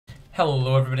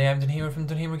Hello everybody, I'm Dunhamer from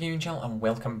Dunhamer Gaming Channel and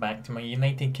welcome back to my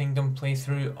United Kingdom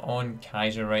playthrough on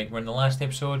Kaiserreich. Where in the last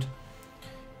episode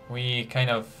we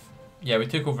we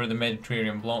took over the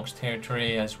Mediterranean blocks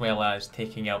territory as well as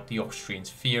taking out the Austrian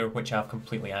sphere, which I've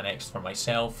completely annexed for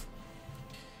myself.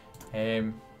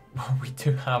 We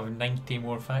do have 90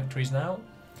 more factories now,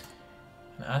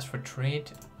 and as for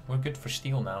trade, we're good for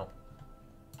steel now.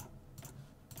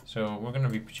 So we're going to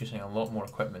be producing a lot more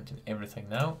equipment and everything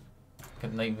now.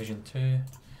 Got night vision too.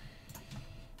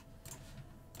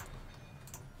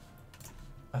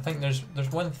 I think there's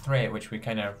one threat which we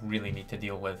kind of really need to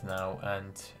deal with now,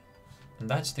 and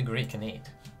that's the Great Khanate.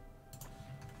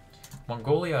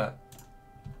 Mongolia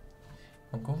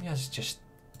just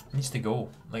needs to go.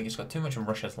 Like, it's got too much of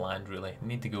Russia's land, really. They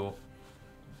need to go.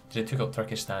 They took out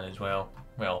Turkestan as well.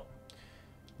 Well,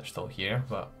 they're still here,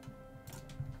 but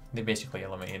they basically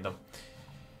eliminated them.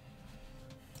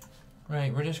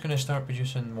 Right, we're just going to start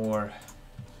producing more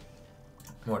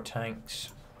tanks.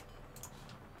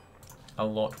 A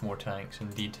lot more tanks,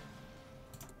 indeed.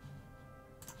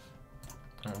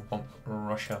 And we'll bump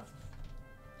Russia.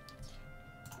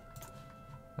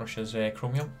 Russia's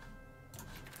chromium.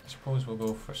 I suppose we'll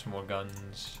go for some more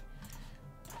guns.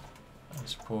 I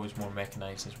suppose more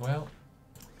mechanized as well.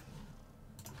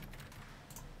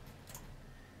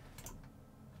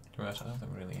 I don't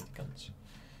think we really need guns.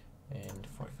 And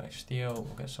 45 steel,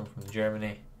 we'll get some from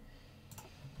Germany.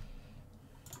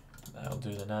 That'll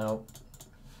do the now.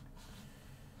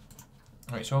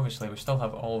 Right, so obviously we still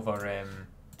have all of our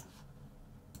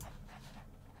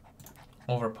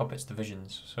puppets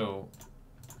divisions. So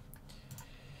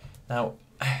now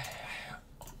I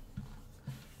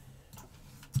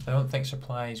don't think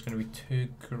supply is going to be too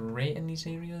great in these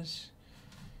areas.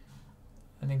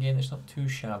 And again, it's not too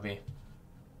shabby.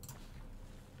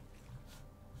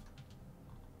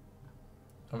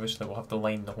 Obviously we'll have to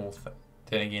line the whole thing.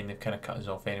 Then again, they've kind of cut us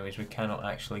off anyways. We cannot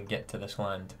actually get to this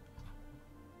land.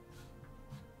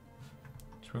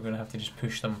 So we're going to have to just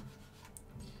push them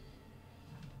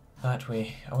that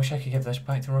way. I wish I could give this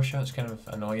back to Russia. It's kind of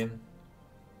annoying.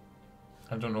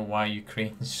 I don't know why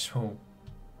Ukraine's so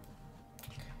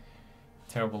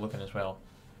terrible looking as well.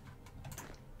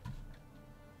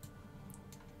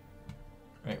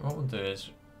 Right, what we'll do is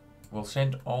we'll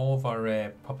send all of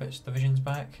our puppets divisions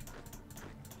back.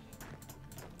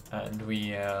 And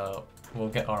we'll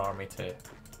get our army to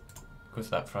go to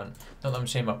that front. Not that I'm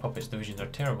saying my puppets divisions are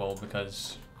terrible,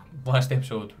 because last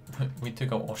episode we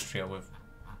took out Austria with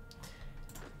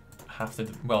half the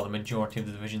majority of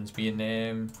the divisions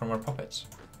being from our puppets.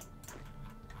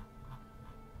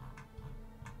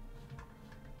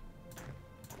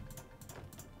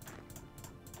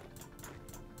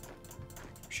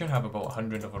 Should have about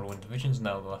 100 of our own divisions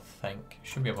now, though. I think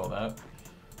should be about that.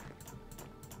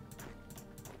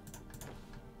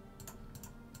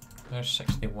 There's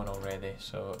 61 already,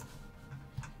 so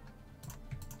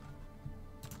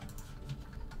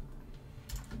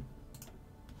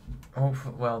oh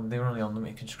well, they're only on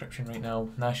limited conscription right now.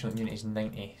 National immunity is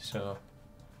 90, so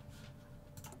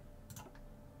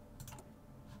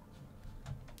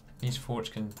these forts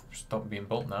can stop being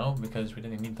built now because we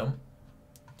didn't need them.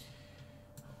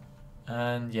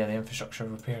 And yeah, the infrastructure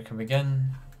repair can begin,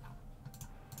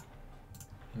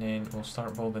 and then we'll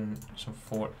start building some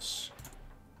forts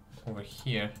over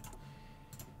here,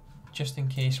 just in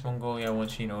case Mongolia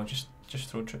wants, you know, just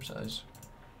throw troops at us.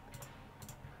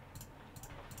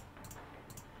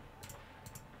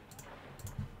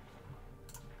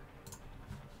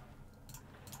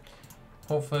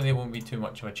 Hopefully they won't be too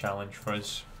much of a challenge for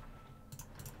us.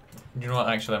 You know what?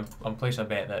 Actually, I'm placing a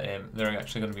bet that they're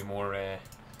actually going to be more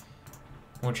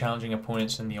challenging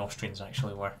opponents than the Austrians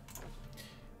actually were.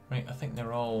 Right, I think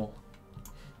they're all.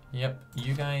 Yep,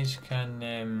 you guys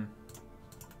can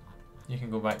you can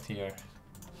go back to your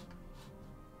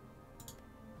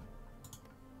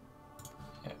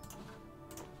yep.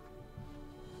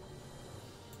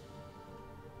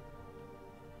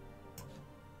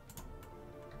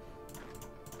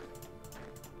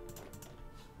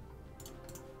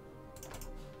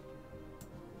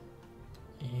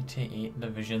 "88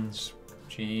 divisions,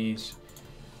 jeez."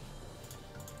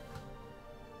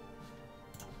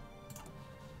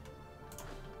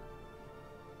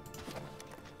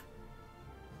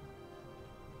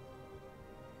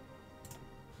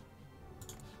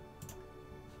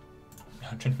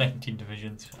 "119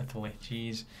 divisions, Italy,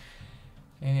 jeez."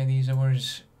 Any of these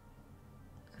ours?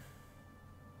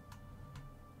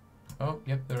 Oh,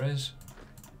 yep, there is.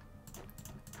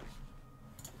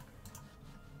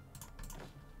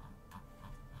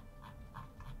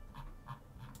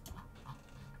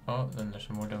 Oh, then there's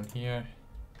some more down here.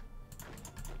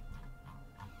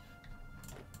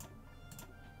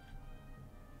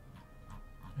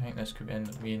 I think this could end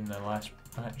up being the last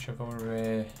batch of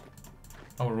our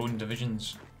own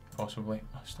divisions, possibly.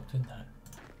 Oh, stop doing that.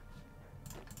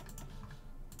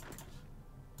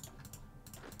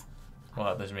 Well,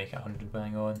 that does make it 100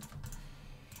 bang on.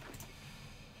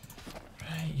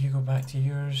 Right, you go back to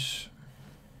yours.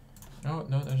 Oh,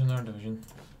 no, there's another division.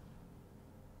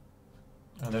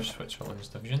 Oh, there's Switzerland's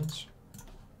divisions.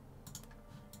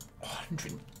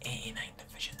 189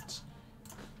 divisions.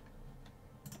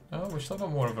 Oh, we've still got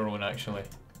more of our own, actually.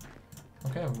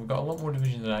 Okay, we've got a lot more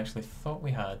divisions than I actually thought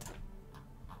we had.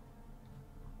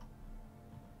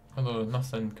 Although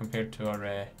nothing compared to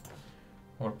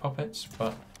our puppets,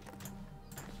 but...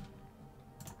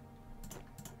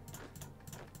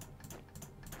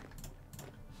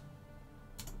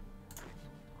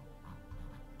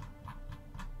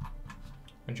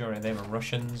 majority of them are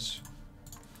Russians.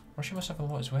 Russia must have a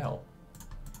lot as well.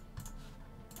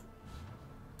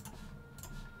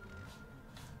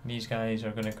 These guys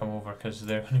are going to come over because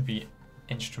they're going to be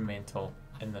instrumental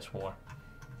in this war.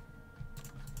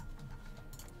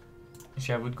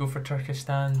 See, I would go for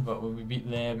Turkestan, but when we beat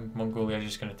them, Mongolia are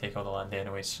just going to take all the land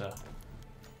anyway, so...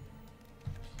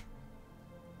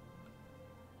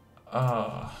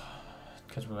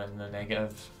 because we went in the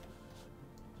negative.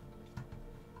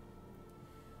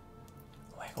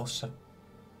 Also,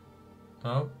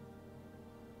 oh,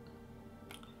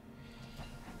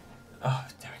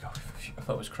 there we go. I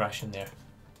thought it was crashing there.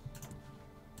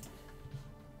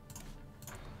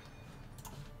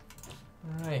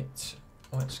 Right,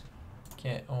 let's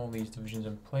get all these divisions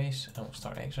in place and we'll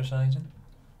start exercising.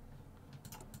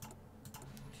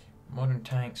 Modern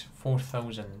tanks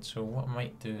 4,000. So what I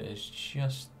might do is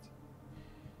just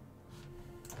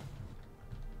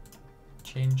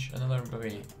change another,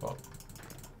 maybe what?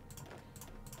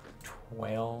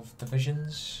 12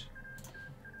 divisions.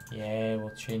 Yeah,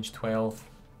 we'll change 12.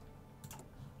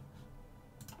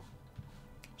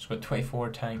 So we've got 24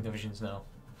 tank divisions now.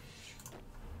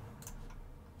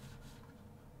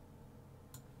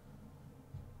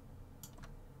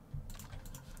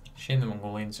 Shame the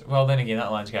Mongolians. Well, then again,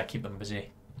 that land's got to keep them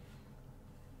busy.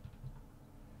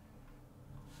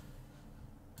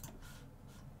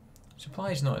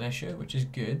 Supply is not an issue, which is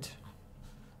good.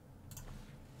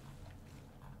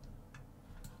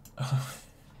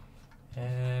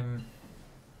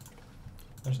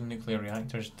 There's the nuclear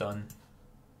reactors done.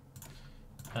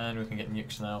 And we can get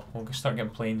nukes now. We'll start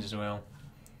getting planes as well.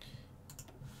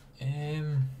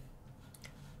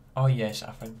 Oh yes,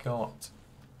 I forgot.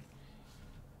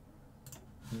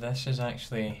 This is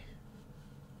actually...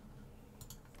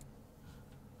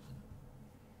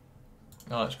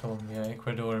 Oh, it's Colombia,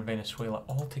 Ecuador and Venezuela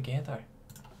all together.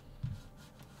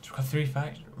 So we've got 3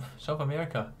 factions. South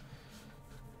America.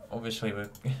 Obviously,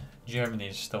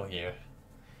 Germany's still here.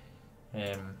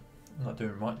 Not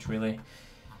doing much really.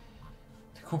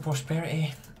 To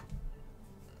co-prosperity.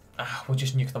 We'll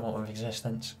just nuke them out of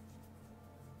existence.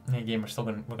 And again,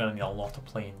 we're gonna need a lot of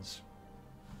planes.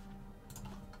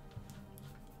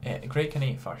 Great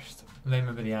Khanate first. Then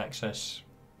maybe the Axis.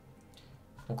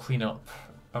 We'll clean up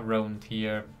around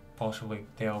here, possibly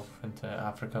delve into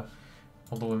Africa.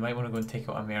 Although we might want to go and take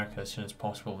out America as soon as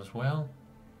possible as well.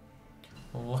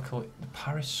 Luckily, the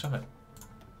Paris Summit.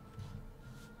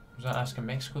 Was that asking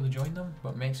Mexico to join them?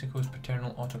 But Mexico's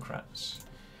paternal autocrats.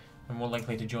 They're more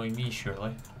likely to join me,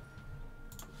 surely.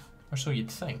 Or so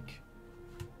you'd think.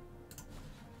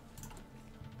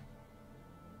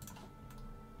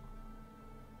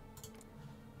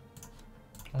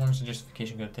 How long is the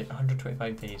justification going to take?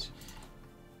 125 days.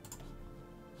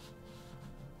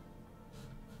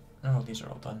 Oh, these are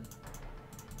all done.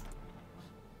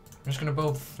 I'm just going to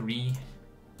build 3.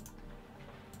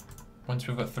 Once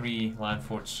we've got 3 land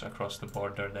forts across the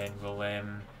border, then we'll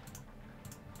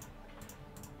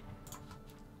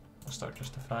start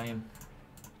justifying.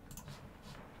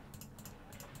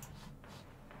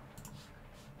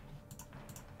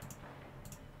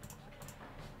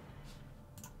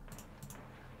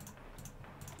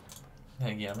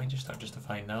 Yeah, I might just start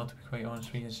justifying now, to be quite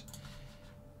honest with you.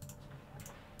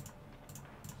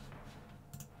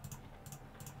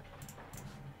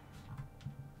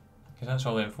 Because that's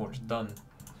all the forts done.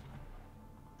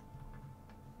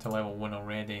 To level 1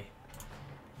 already.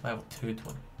 Level 2s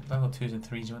and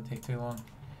 3s won't take too long.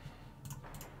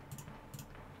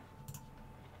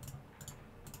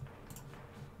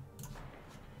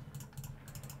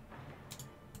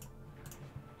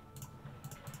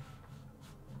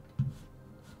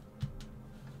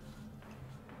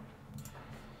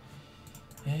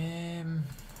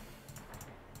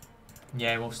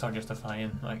 Yeah, we'll start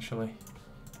justifying, actually.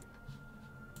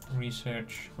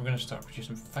 Research. We're going to start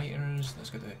producing fighters. Let's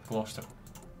get the Gloucester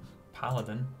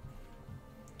paladin.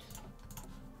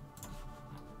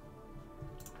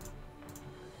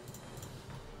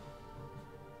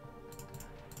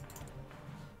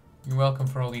 You're welcome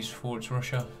for all these forts,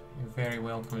 Russia. You're very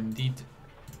welcome indeed.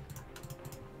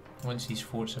 Once these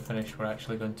forts are finished, we're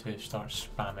actually going to start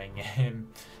spamming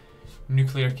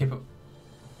nuclear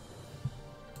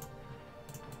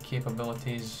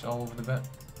capabilities all over the bit.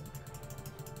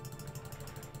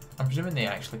 I'm presuming they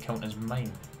actually count as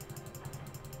mine.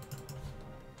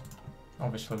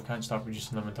 Obviously we can't start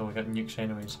producing them until we get nukes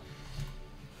anyways.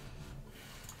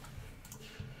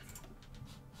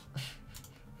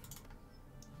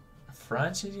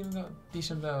 France has even got a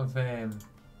decent bit of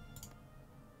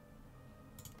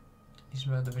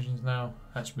divisions now.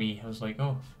 That's me. I was like,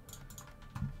 oh,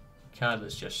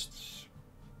 Canada's just...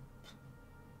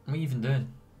 What are you even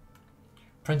doing?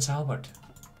 Prince Albert.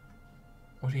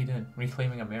 What are you doing?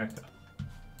 Reclaiming America.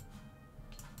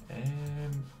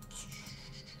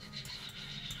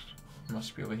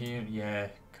 Must be over here. Yeah,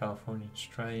 Californian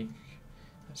strike.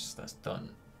 That's done.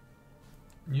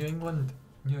 New England.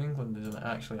 New England isn't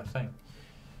actually a thing.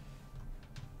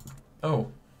 Oh.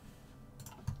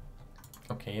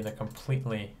 Okay, they're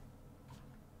completely...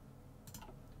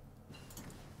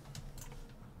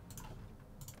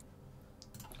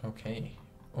 Okay.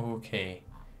 Okay.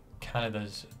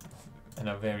 Canada's in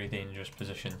a very dangerous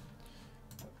position.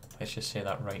 Let's just say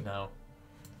that right now.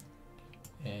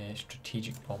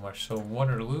 Strategic bomber. So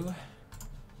Waterloo.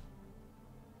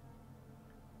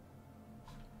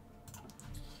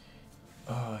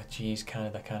 Oh jeez,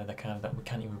 Canada, Canada, Canada. We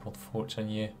can't even build forts on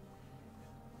you.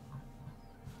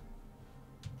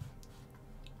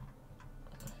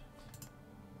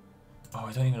 Oh,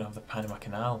 I don't even have the Panama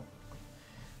Canal.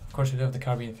 Of course we do have the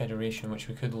Caribbean Federation, which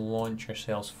we could launch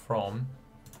ourselves from.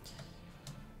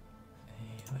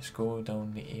 Let's go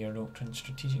down the air doctrine.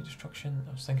 Strategic destruction.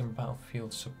 I was thinking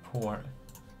battlefield support.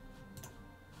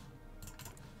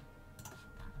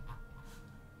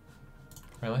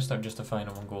 Right, let's start justifying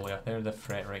on Mongolia. They're the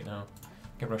threat right now.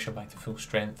 Get Russia back to full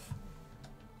strength.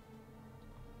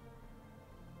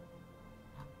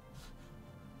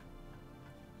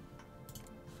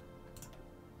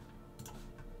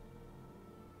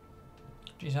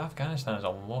 Jeez, Afghanistan has a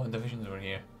lot of divisions over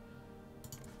here.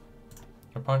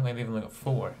 Apparently they've only got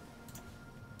 4.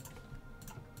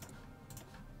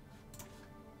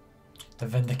 The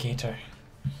Vindicator.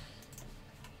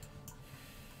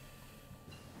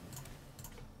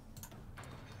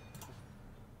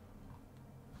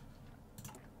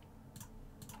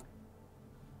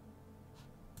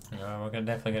 We're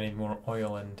definitely going to need more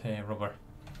oil and rubber.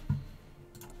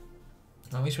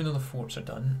 At least we know the forts are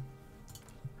done.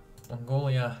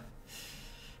 Mongolia.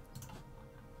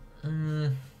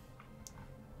 To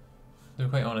be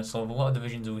quite honest, I have a lot of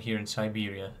divisions over here in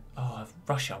Siberia. Oh,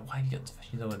 Russia, why have you got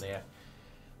divisions over there?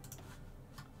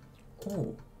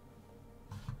 Oh.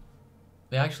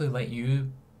 They actually let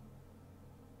you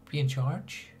be in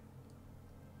charge?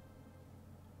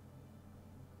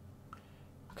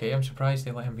 Okay, I'm surprised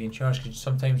they let him be in charge, because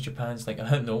sometimes Japan's like,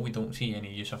 no, we don't see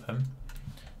any use of him.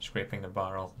 Scraping the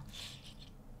barrel.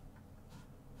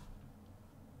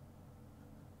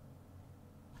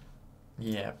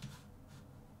 Yeah.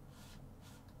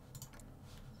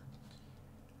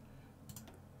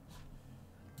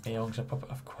 Aeong's a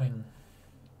puppet of Qing.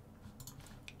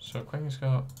 So Qing's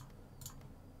got...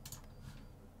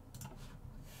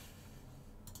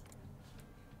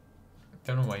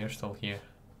 Don't know why you're still here.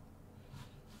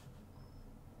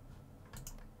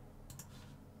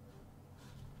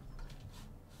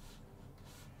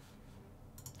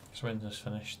 So when's this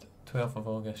finished? 12th of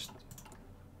August.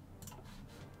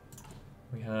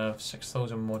 We have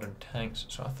 6,000 modern tanks,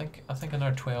 so I think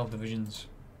another 12 divisions.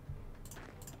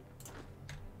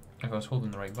 If I was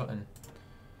holding the right button.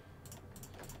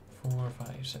 4,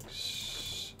 5,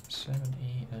 6, 7,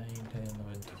 8, 9, 10,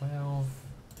 11, 12.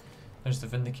 There's the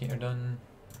Vindicator done.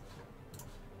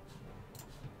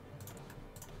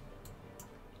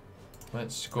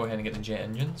 Let's go ahead and get the jet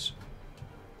engines.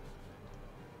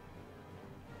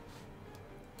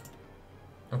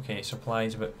 Okay,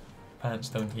 supplies a bit pants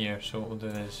down here, so what we'll do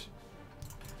is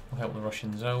we'll help the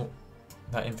Russians out.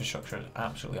 That infrastructure is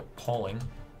absolutely appalling.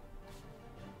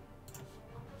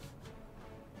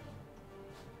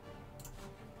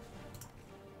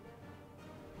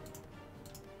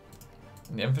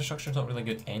 The infrastructure is not really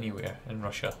good anywhere in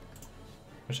Russia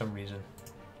for some reason.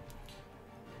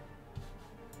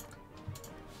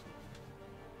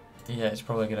 Yeah, it's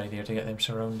probably a good idea to get them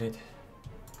surrounded.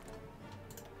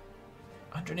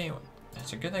 108.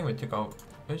 It's a good thing we took out.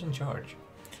 Who's in charge?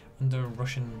 Under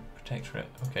Russian protectorate.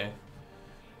 Okay.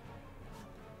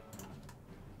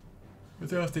 We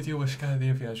do have to deal with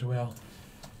Scandinavia as well.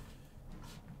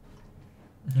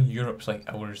 Europe's like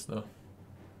ours though.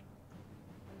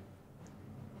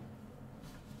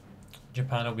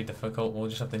 Japan will be difficult, we'll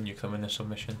just have to nuke them in the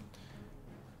submission.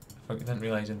 I didn't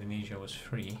realise Indonesia was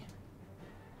free.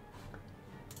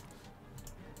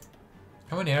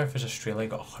 How on earth has Australia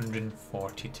got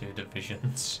 142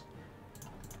 divisions?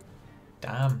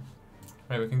 Damn.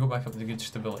 Right, we can go back up to good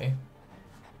stability.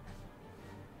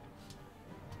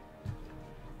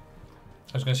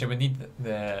 I was going to say we need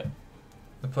the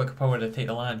political power to take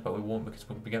the land, but we won't because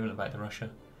we'll be giving it back to Russia.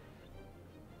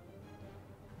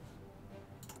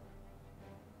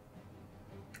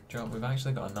 Joe, we've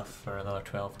actually got enough for another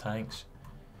 12 tanks.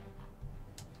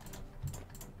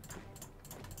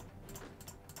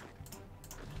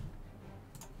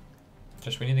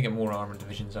 Just we need to get more armoured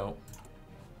divisions out.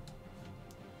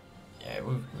 Yeah,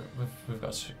 we've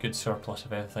got a good surplus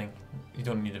of everything. You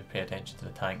don't need to pay attention to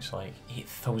the tanks. Like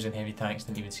 8,000 heavy tanks,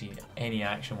 didn't even see any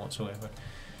action whatsoever.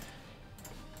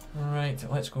 Right,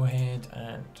 let's go ahead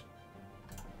and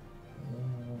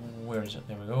where is it?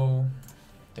 There we go.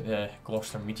 The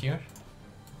Gloucester Meteor.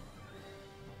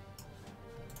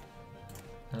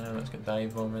 Let's get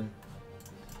dive bombing.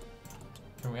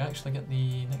 Can we actually get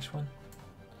the next one?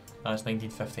 That's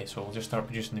 1950, so we'll just start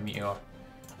producing the Meteor.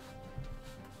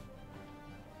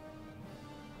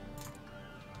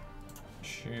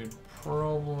 Should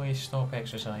probably stop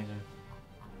exercising.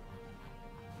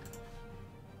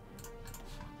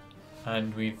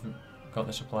 And we've got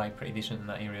the supply pretty decent in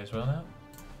that area as well now.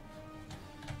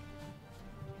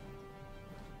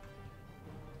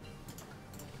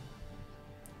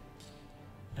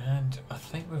 And I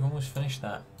think we've almost finished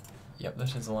that. Yep,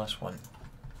 this is the last one.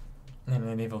 And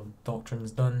the naval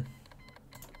doctrine's done.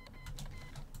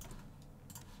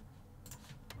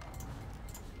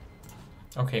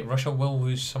 Okay, Russia will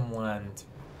lose some land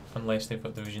unless they've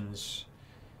got divisions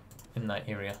in that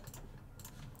area.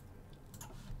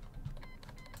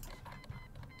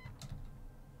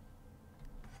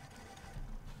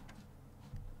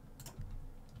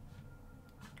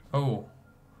 Oh.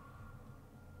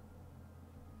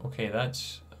 Okay,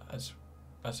 that's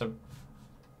a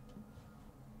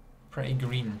pretty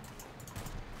green.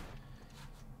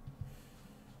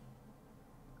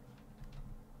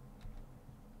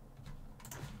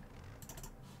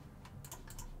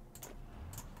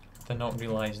 Did not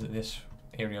realise that this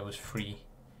area was free.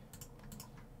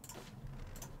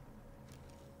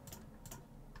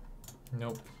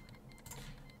 Nope.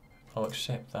 I'll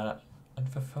accept that.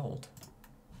 Unfulfilled.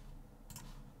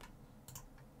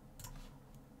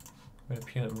 It would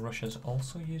appear that Russia's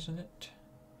also using it.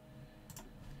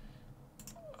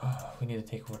 Oh, we need to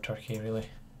take over Turkey, really.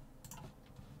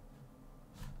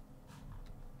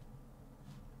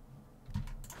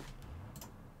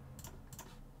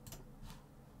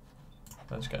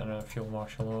 Let's get another field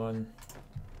marshal on.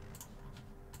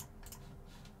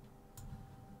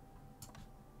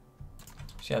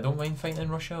 See, I don't mind fighting in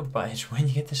Russia, but it's when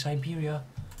you get to Siberia.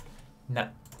 Nah,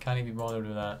 can't even be bothered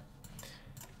with that.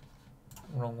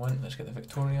 Wrong one, let's get the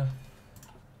Victoria.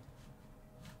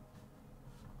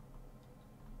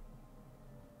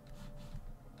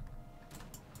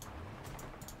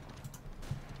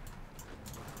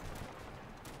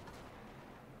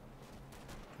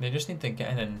 They just need to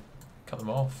get in and cut them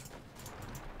off.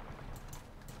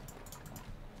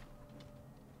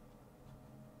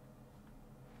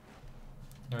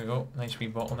 There we go, nice wee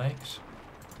bottlenecks.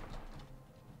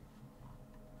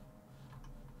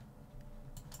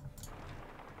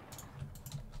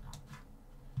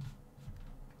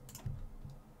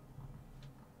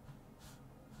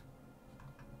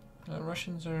 The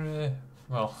Russians are,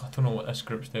 well, I don't know what this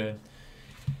group's doing.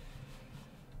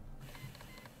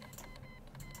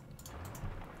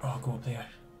 Oh, I'll go up there.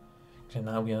 Then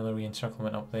that'll be another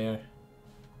re-encirclement up there.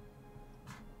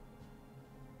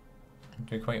 To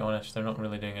be quite honest, they're not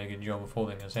really doing a good job of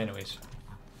holding us anyways.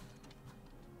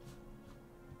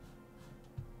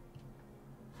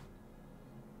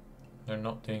 They're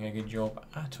not doing a good job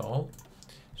at all.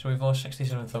 So we've lost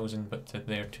 67,000, but to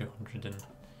their 200 and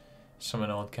some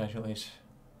odd casualties.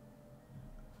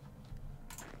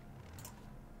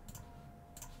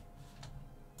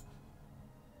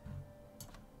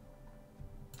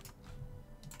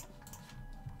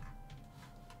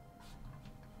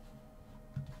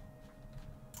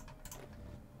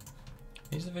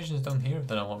 These divisions down here have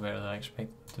done a lot better than I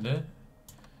expected to do.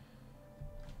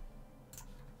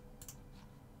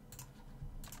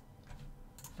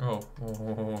 Oh,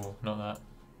 whoa, not that.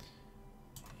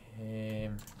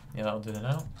 Yeah, that'll do it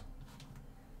now.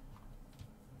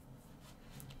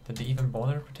 Did they even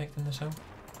bother protecting this out?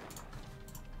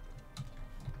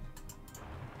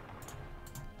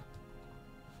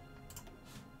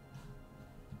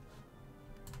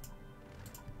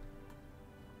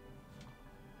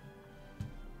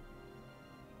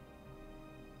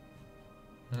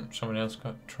 Someone else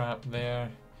got trapped there.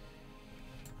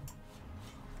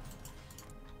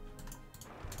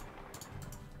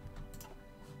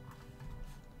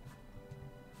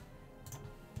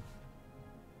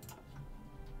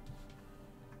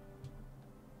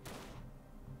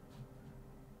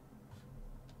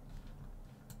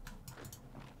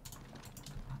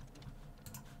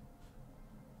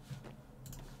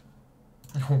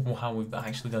 Wow, we've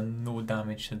actually done no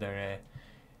damage to their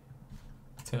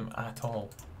to them at all.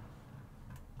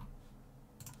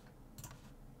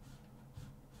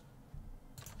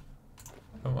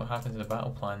 I don't know what happened to the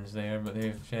battle plans there, but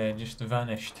they've just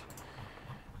vanished.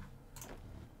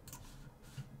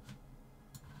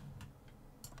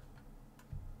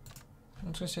 I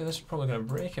was going to say this is probably going to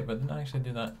break it, but didn't actually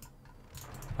do that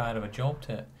bad of a job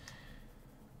to it.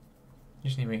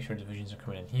 Just need to make sure divisions are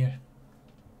coming in here.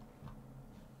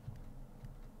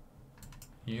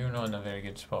 You're not in a very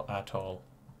good spot at all.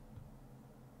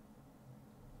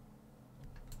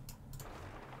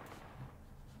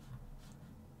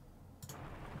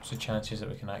 What's the chances that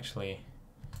we can actually...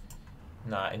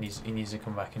 Nah, he needs to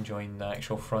come back and join the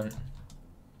actual front.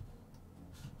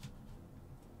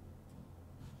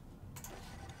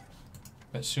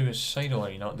 Bit suicidal, are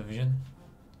you not, division?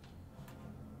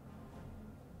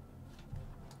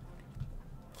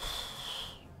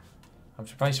 I'm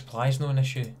surprised supply's not an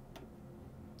issue.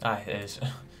 Ah, it is. I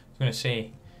was going to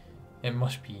say, it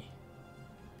must be.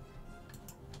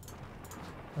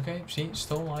 Okay, see,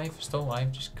 still alive, still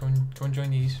alive. Just come and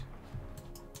join these.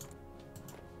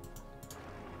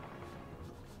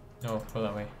 No, go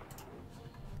that way.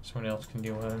 Someone else can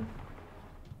deal with him.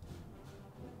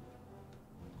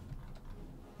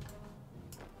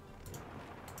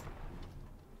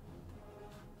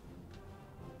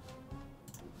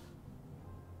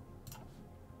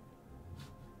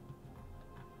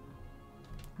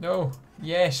 No,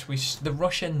 yes, the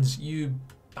Russians, you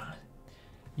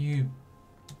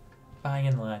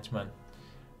banging lads, man,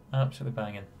 absolutely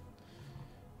banging.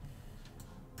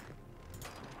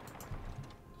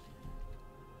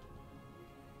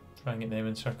 Try and get them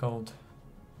encircled.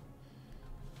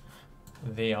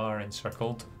 They are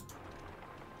encircled.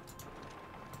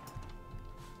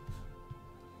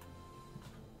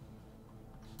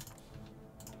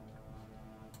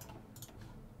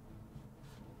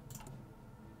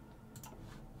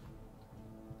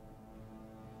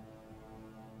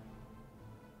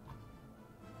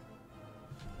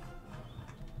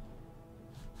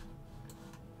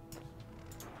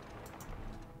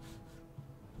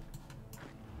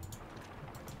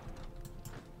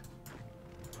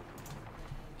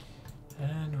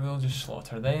 And we'll just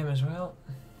slaughter them as well.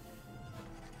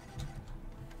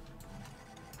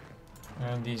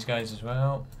 And these guys as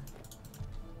well.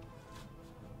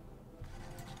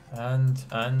 And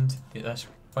this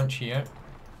bunch here.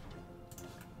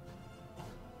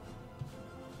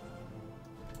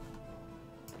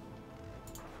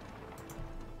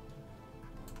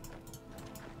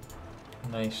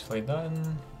 Nicely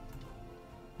done.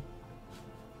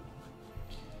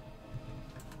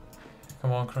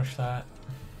 Come on, crush that.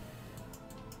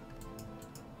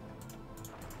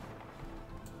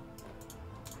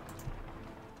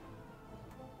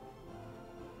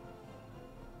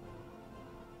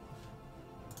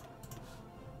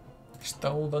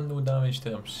 Still done no damage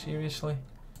to them, seriously?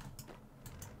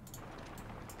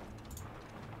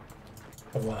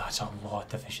 Oh, that's a lot of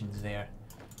divisions there.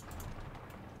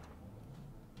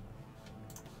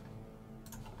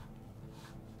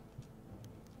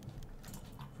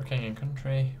 For king and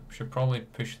country, we should probably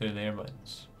push through there, but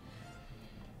it's...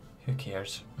 who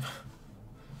cares?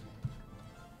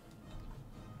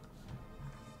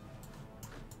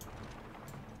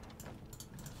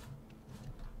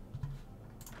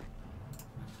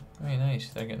 Very nice,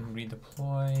 they're getting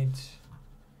redeployed.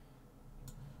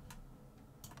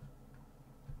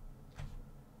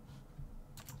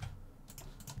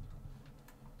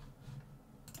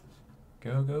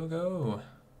 Go, go, go.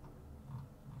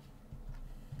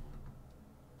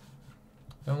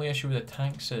 The only issue with the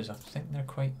tanks is I think they're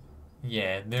quite...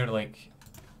 yeah, they're like...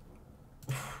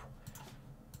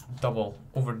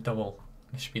 over double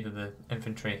the speed of the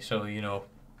infantry, so you know,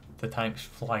 the tanks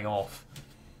fly off.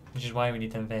 Which is why we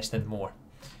need to invest in more.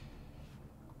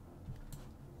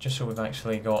 Just so we've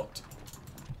actually got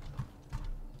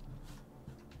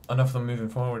enough of them moving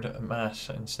forward en masse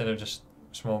instead of just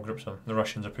small groups of them. The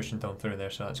Russians are pushing down through there,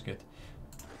 so that's good.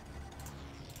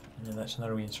 And then that's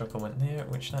another wee encirclement there,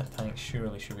 which that tank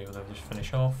surely should be able to just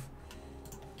finish off.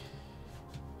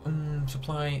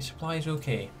 Supply's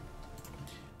okay.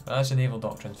 But that's the naval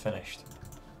doctrine finished.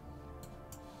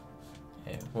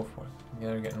 Yeah, both work.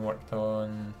 They're getting worked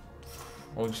on.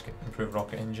 We'll just get improved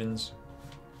rocket engines.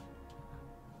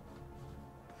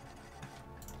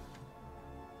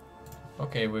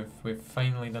 Okay, we've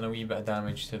finally done a wee bit of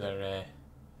damage to their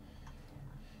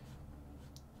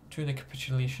to the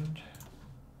capitulation.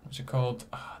 What's it called?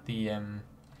 The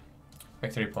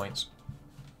victory points.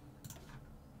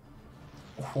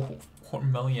 Oh, 4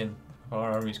 million of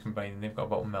our armies combined, and they've got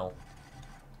about a mil.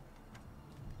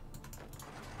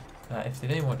 If they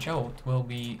didn't watch out, will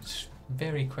be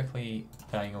very quickly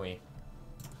dying away.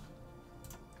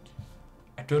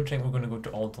 I don't think we're going to go to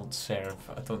Aldalt serve.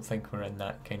 I don't think we're in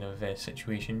that kind of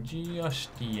situation just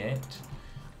yet.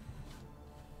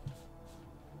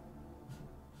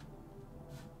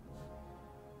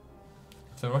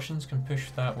 If the Russians can push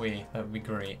that way, that would be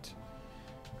great.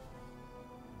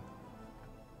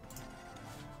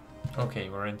 Okay,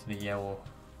 we're into the yellow.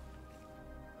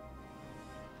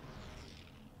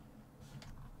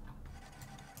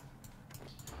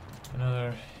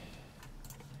 Another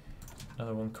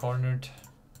one cornered.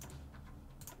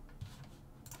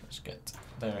 Let's get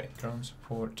direct ground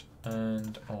support,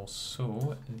 and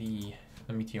also the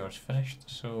meteor's finished,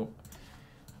 so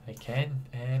I can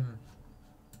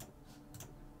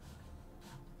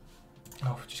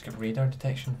just get radar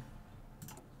detection.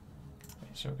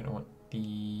 Right, so we're gonna want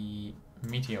the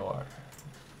meteor.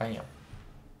 Bam.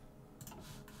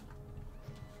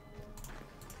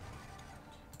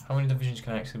 How many divisions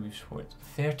can I actually move support?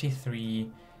 33,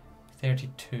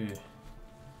 32.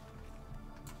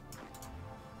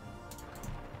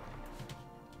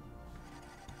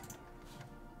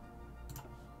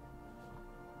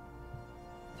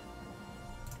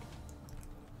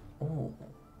 Oh,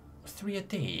 3 a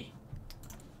day?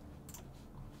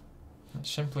 That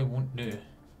simply won't do.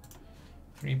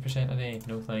 3% a day,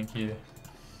 no thank you.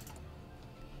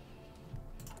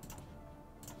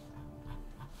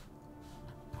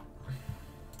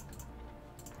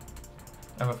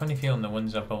 I have a funny feeling the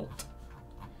ones I built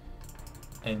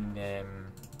in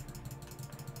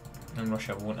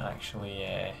Russia won't actually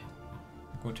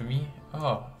go to me.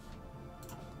 Oh,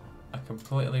 I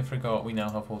completely forgot we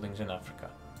now have holdings in Africa.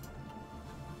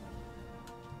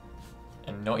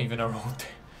 And not even our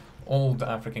old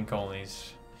African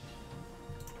colonies.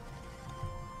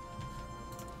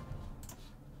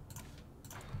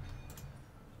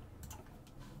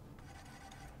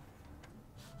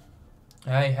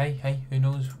 Hey, who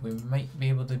knows? We might be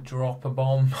able to drop a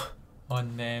bomb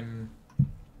on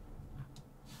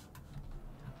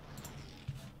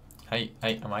Hey,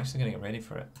 I'm actually gonna get ready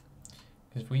for it.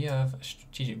 Because we have a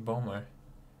strategic bomber,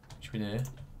 which we do.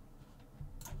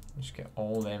 Just get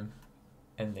all them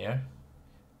in there.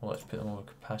 Well, let's put them over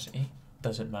capacity.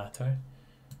 Doesn't matter.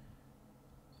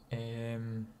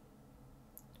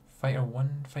 Fighter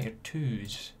 1, Fighter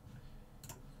 2s.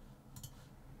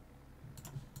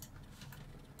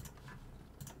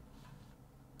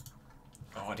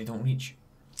 Oh, they don't reach.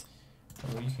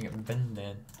 Oh, you can get binned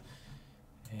then.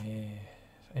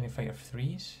 Any Fighter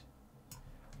 3s?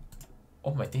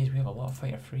 Oh my days, we have a lot of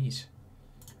Fighter 3s.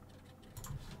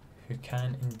 Who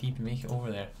can indeed make it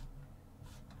over there.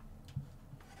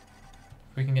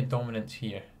 If we can get dominance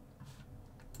here,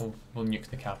 we'll nuke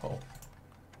the capital.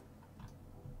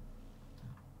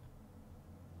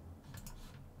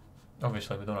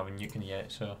 Obviously we don't have a nuke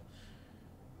yet, so...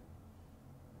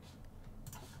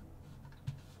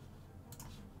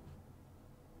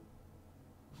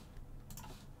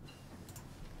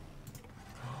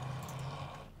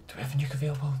 Do we have a nuke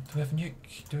available? Do we have a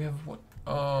nuke? Do we have what?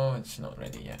 Oh, it's not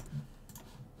ready yet.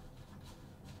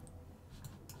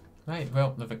 Right,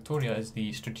 well, the Victoria is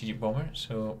the strategic bomber,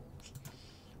 so...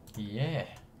 Yeah.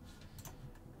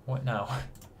 What now?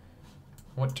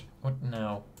 What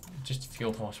now? Just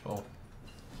field hospital.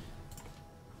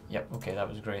 Yep, okay, that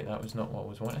was great. That was not what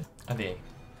was wanted. A day.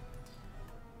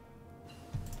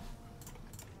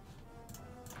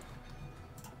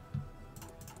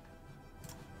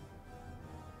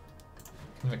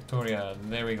 Victoria,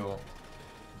 there we go.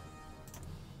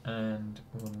 And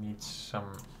we'll need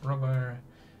some rubber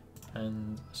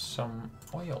and some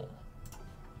oil.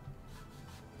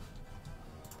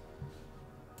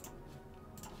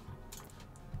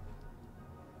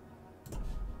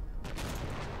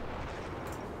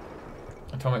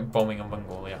 Atomic bombing of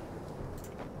Mongolia.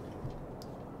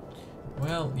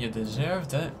 Well, you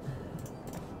deserved it.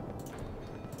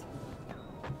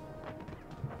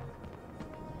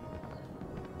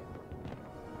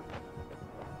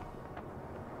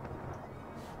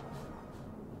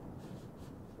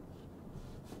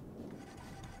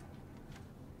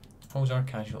 How's our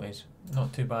casualties?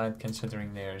 Not too bad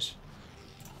considering theirs.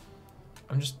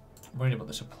 I'm just worried about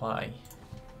the supply.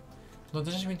 Well,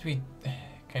 there doesn't seem to be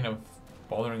kind of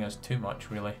bothering us too much,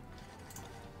 really.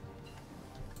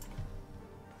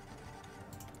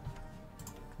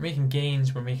 We're making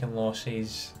gains, we're making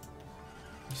losses.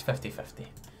 It's 50-50.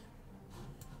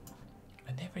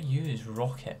 I never use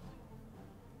rocket.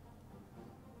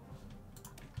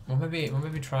 We'll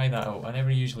maybe try that out. I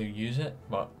never usually use it,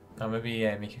 but I'll maybe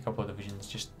make a couple of divisions,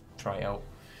 just try it out.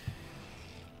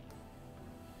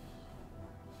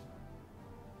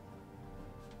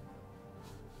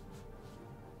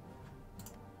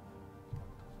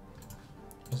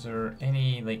 Is there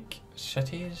any, like,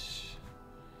 cities?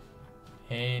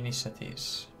 Any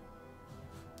cities?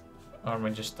 Or am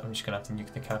I'm just gonna have to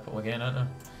nuke the capital again, aren't I?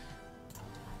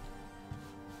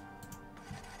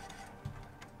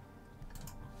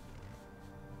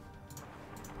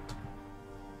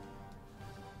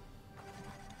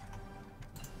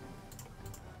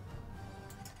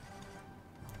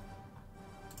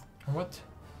 What?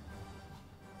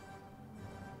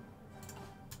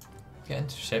 Get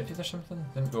intercepted or something?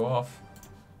 Didn't go off.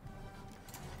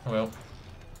 Oh well.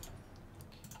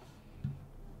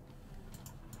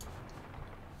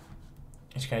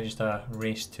 This guy just a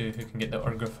race to who can get the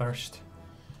Urga first.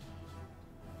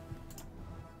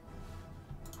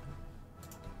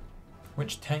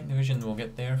 Which tank division will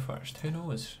get there first? Who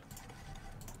knows?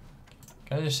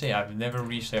 Can I just say, I've never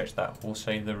researched that whole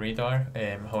side of the radar.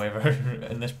 However,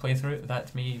 in this playthrough,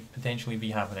 that may potentially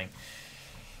be happening.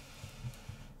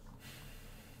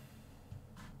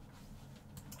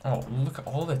 Oh, look at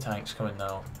all the tanks coming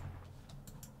now.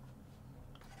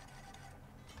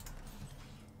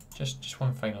 Just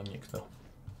one final nuke though.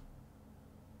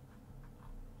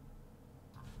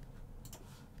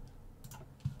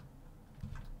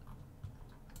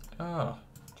 Ah.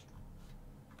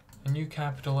 A new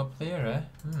capital up there, eh?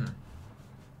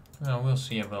 Well, we'll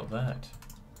see about that.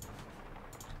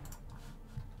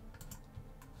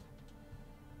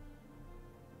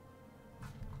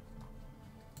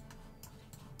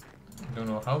 Don't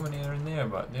know how many are in there,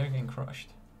 but they're getting crushed.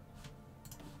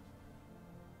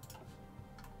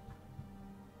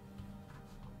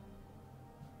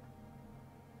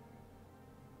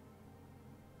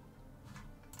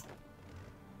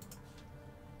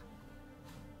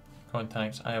 Come on,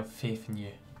 tanks, I have faith in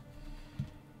you.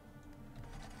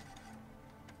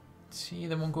 See,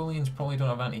 the Mongolians probably don't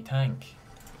have anti-tank.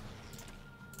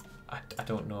 I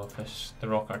don't know if the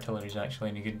rock artillery is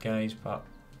actually any good, guys, but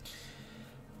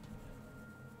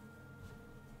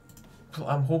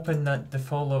I'm hoping that the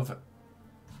fall of...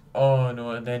 Oh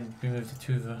no, and then we move to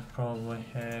Tuva, probably.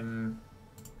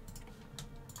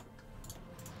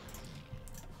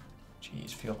 Jeez,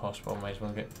 field hospital, might as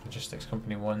well get logistics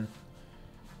company 1.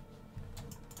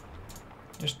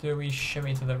 Just do a wee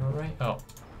shimmy to the right. Oh,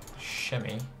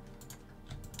 shimmy.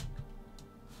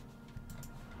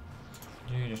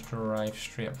 You just drive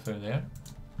straight up through there.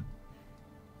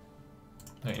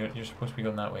 No, you're supposed to be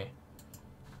going that way.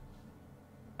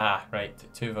 Ah, right.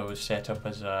 Tuva was set up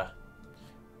as a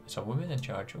woman in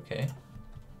charge. Okay.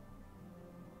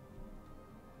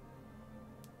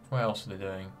 What else are they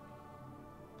doing?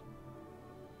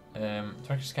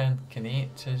 Turkestan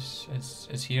Khanate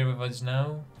is here with us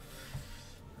now.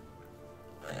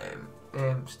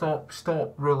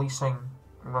 Stop releasing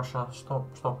Russia.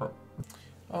 Stop it.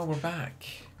 Oh, we're back.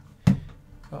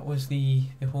 What was the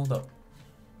hold up?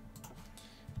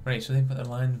 Right, so they put their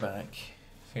land back.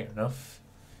 Fair enough.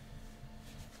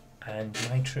 And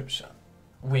my troops...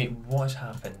 Wait, what's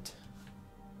happened?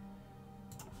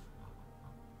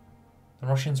 The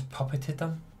Russians puppeted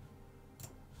them?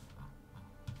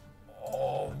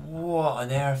 Oh, what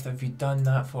on earth have you done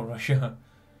that for, Russia?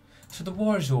 So the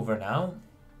war's over now.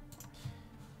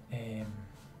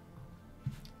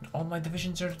 All my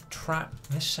divisions are trapped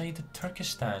this side of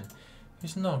Turkestan.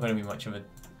 It's not going to be much of a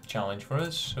challenge for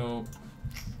us, so...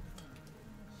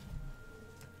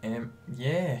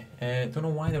 yeah, don't know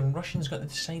why the Russians got to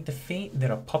decide the fate.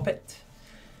 They're a puppet.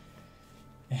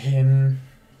 Yeah,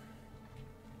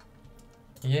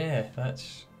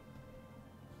 that's...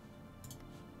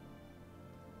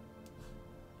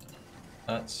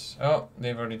 Oh,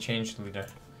 they've already changed the leader.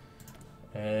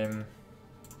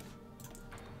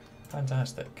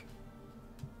 Fantastic.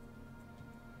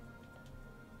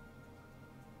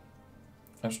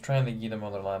 I was trying to give them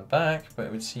all their land back, but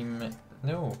it would seem...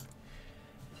 No.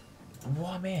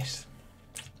 What a mess.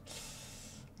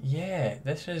 Yeah,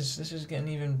 this is getting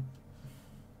even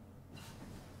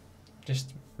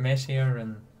just messier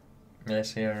and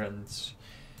messier and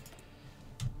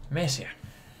messier.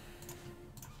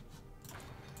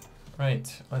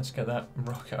 Right, let's get that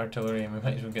rocket artillery and we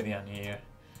might as well get the anti-air.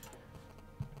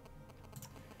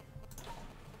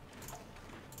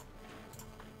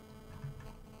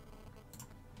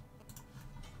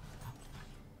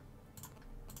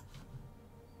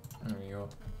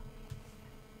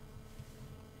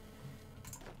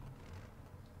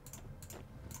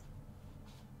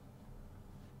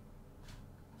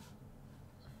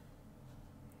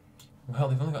 Well,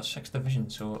 they've only got 6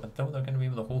 divisions, so I doubt they're going to be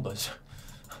able to hold us.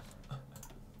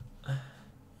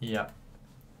 Yeah.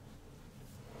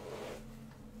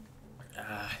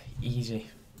 Easy.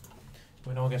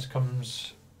 When August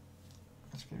comes,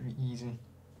 it's very easy.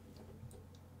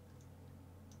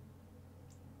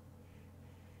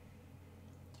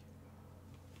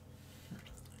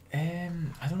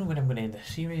 I don't know when I'm going to end this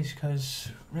series, because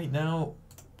right now,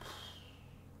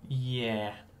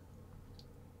 yeah.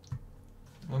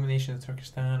 Elimination of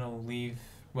Turkestan will leave,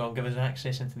 well, give us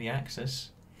access into the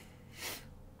Axis.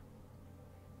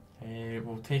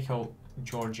 We'll take out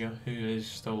Georgia, who is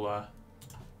still a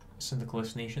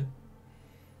syndicalist nation.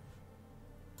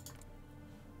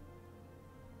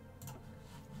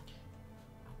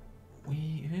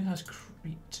 Who has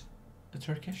Crete? The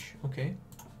Turkish? Okay.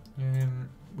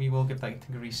 We will give that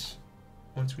to Greece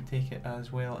once we take it,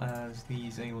 as well as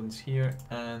these islands here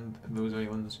and those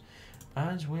islands,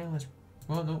 as well as,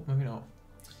 well, no, maybe not.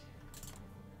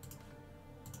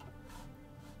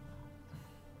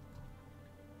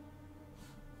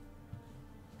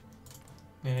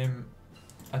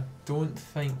 I don't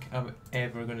think I'm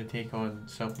ever going to take on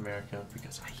South America,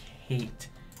 because I hate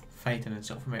fighting in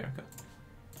South America.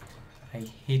 I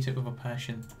hate it with a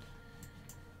passion.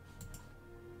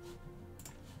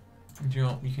 Do you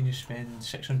know what? You can just spend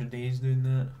 600 days doing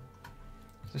that.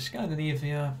 So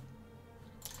Scandinavia,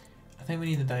 I think we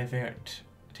need to divert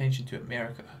attention to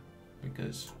America,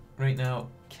 because right now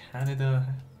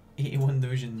Canada, 81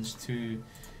 divisions to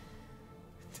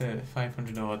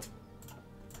 500 odd.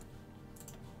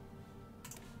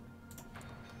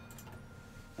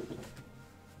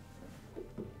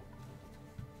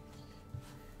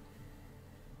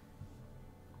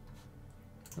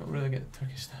 Don't really get the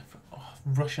Turkestan for. Oh,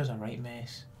 Russia's a right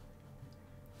mess.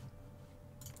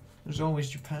 There's always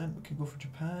Japan. We could go for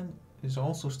Japan. Is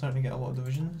also starting to get a lot of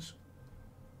divisions.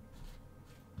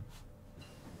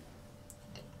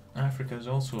 Africa is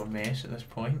also a mess at this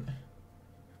point.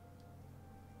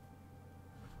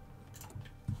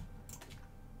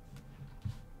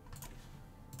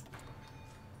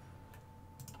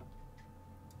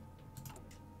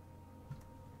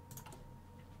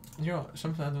 You know,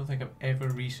 something I don't think I've ever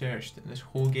researched in this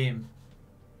whole game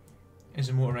is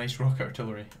a motorised rocket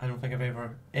artillery. I don't think I've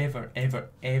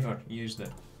ever used it.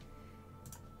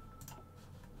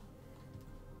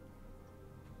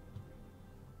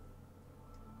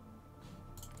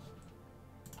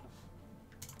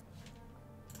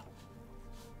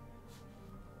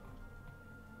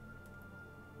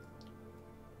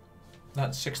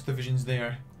 That's 6 divisions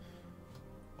there.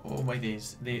 Oh my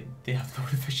days, they have no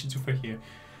divisions over here.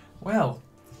 Well,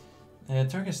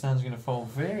 Turkestan's going to fall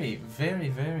very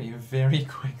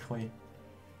quickly.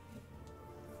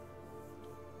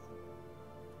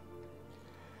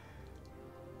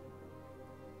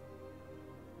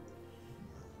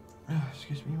 Oh,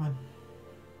 excuse me, man.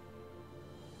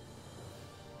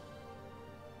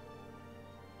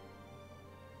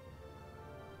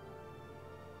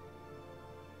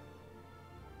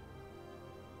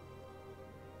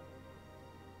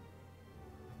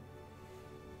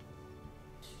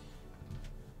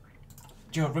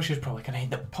 Do you know, Russia's probably going to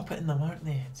end up puppeting them, aren't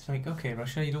they? It's like, okay,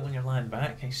 Russia, you don't want your land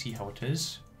back. I see how it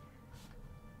is.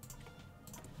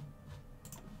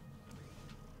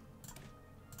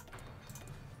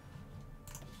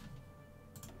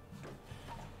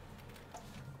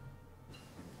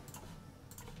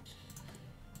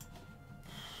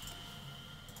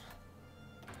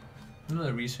 None of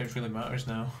the research really matters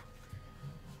now.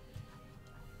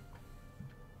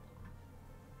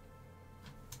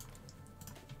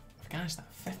 Afghanistan,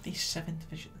 57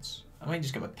 divisions. I might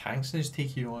just get my tanks and just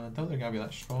take you on. I doubt they're going to be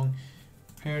that strong.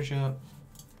 Persia.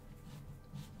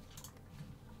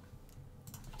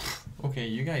 Okay,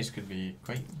 you guys could be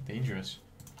quite dangerous.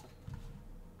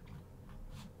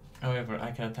 However,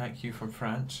 I can attack you from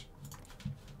France.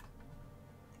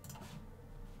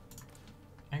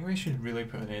 I think we should really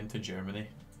put an end to Germany.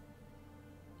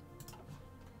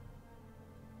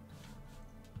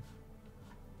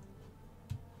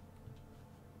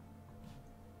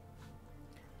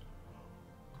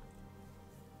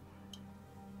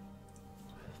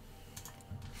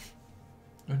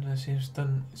 When did I say it's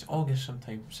done? It's August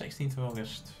sometime, 16th of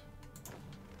August.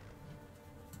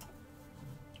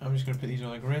 I'm just going to put these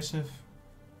on aggressive.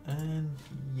 And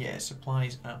yeah, supply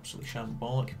is absolutely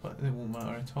shambolic, but it won't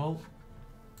matter at all.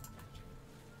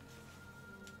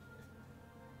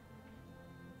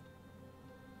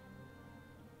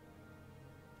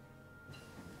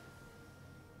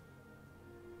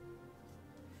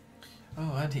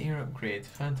 Oh, anti-air upgrade,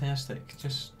 fantastic.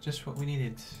 Just what we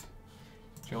needed. Do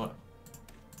you know what?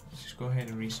 Let's just go ahead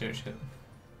and research it.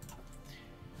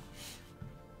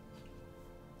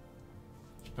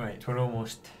 Right, we're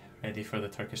almost ready for the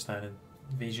Turkestan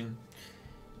invasion.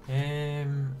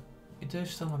 We do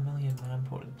still have a million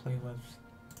manpower to play with.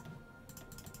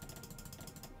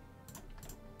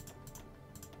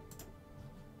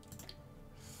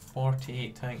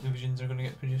 "48 tank divisions are going to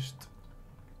get produced.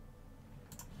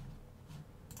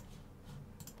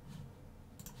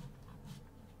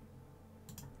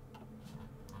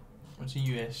 What's the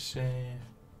US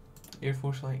Air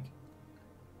Force like?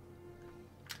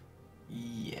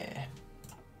 Yeah.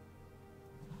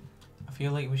 I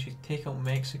feel like we should take out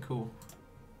Mexico.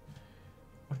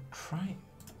 Or try.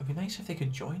 It'd be nice if they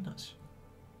could join us.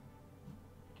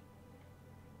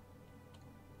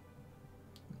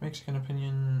 Mexican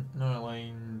opinion, not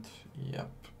aligned. Yep.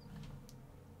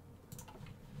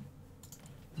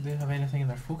 Do they have anything in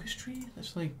their focus tree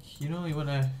that's like, you know, you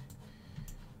wanna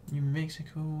New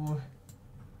Mexico?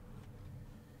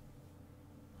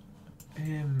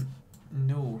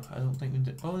 No, I don't think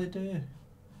they do. Oh, they do.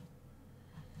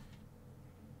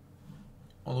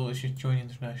 Although it's just join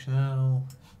international.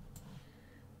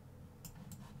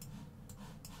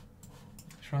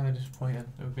 It's rather disappointing.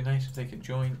 It would be nice if they could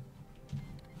join.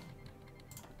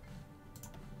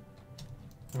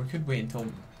 Or we could wait until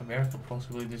America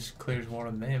possibly declares war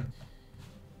on them.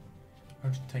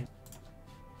 Argentina.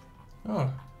 Oh.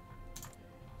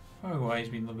 Paraguay has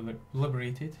been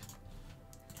liberated.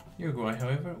 Uruguay,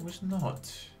 however, was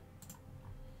not.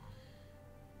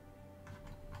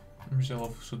 Brazil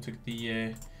also took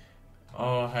the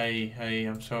oh, hi,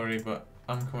 I'm sorry, but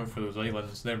I'm coming for those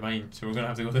islands. They're mine, so we're going to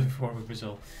have to go to the war with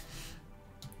Brazil.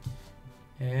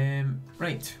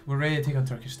 Right, we're ready to take on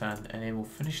Turkestan, and then we'll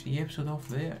finish the episode off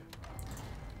there.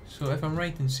 So if I'm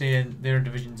right in saying their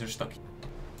divisions are stuck.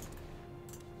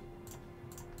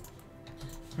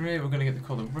 Right, we're going to get the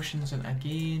call of Russians in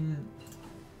again.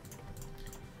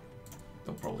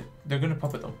 They're going to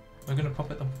puppet them. They're going to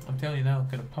puppet them. I'm telling you now, I'm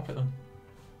going to puppet them.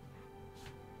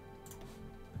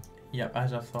 Yep,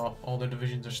 as I thought, all their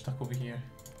divisions are stuck over here.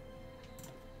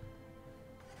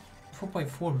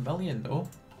 4.4 million though.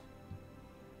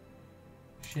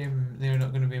 Shame they're not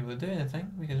going to be able to do anything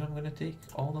because I'm going to take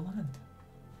all the land.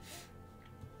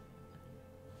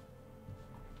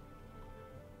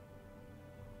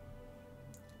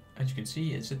 As you can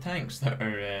see, it's the tanks that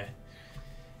are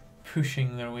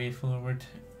pushing their way forward.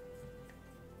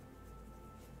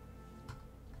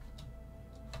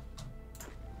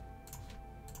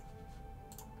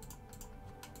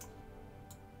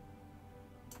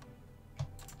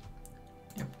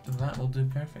 Yep, that will do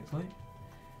perfectly.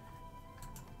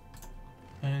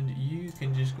 And you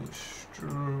can just go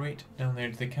straight down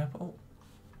there to the capital.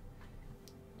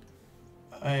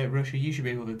 Russia, you should be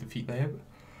able to defeat them.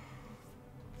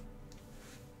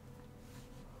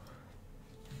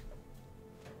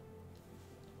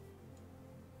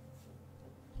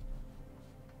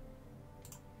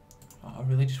 Oh, I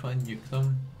really just want to nuke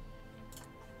them.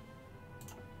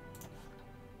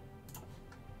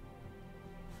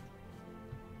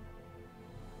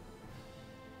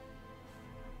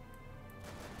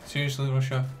 Seriously,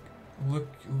 Russia,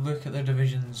 look at their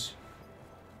divisions.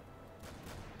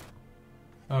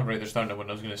 Oh right, they're starting to win.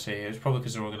 I was going to say, it's probably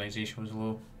because their organisation was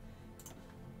low.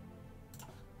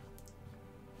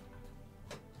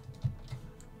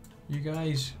 You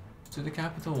guys, to the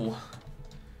capital.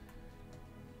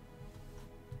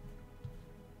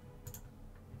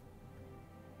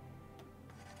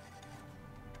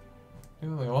 We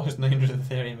only lost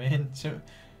 930 men. So,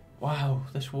 wow,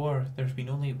 this war, there's been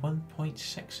only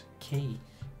 1.6k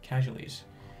casualties.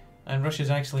 And Russia's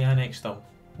actually annexed them.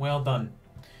 Well done.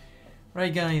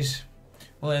 Right guys,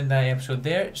 we'll end that episode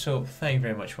there. So thank you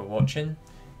very much for watching.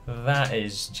 That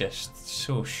is just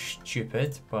so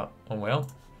stupid, but oh well.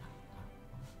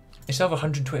 They still have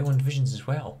 121 divisions as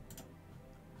well.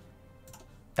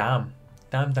 Damn.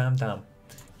 Damn, damn, damn.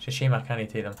 It's a shame I can't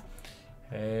take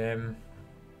them.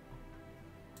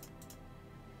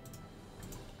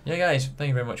 Yeah guys, thank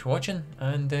you very much for watching,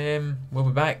 and we'll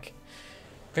be back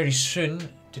very soon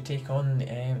to take on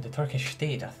the Turkish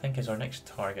state, I think is our next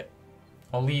target.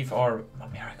 I'll leave our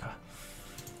America.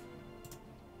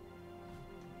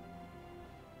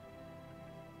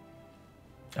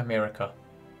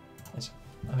 It's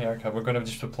America. We're going to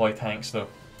just deploy tanks though.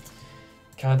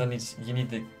 Canada needs, you need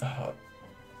to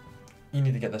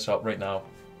get this up right now.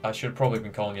 I should have probably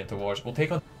been calling you into wars. We'll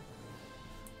take on,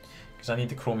 because I need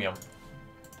the chromium.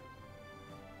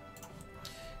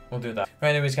 We'll do that.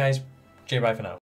 Right, anyways guys, bye for now.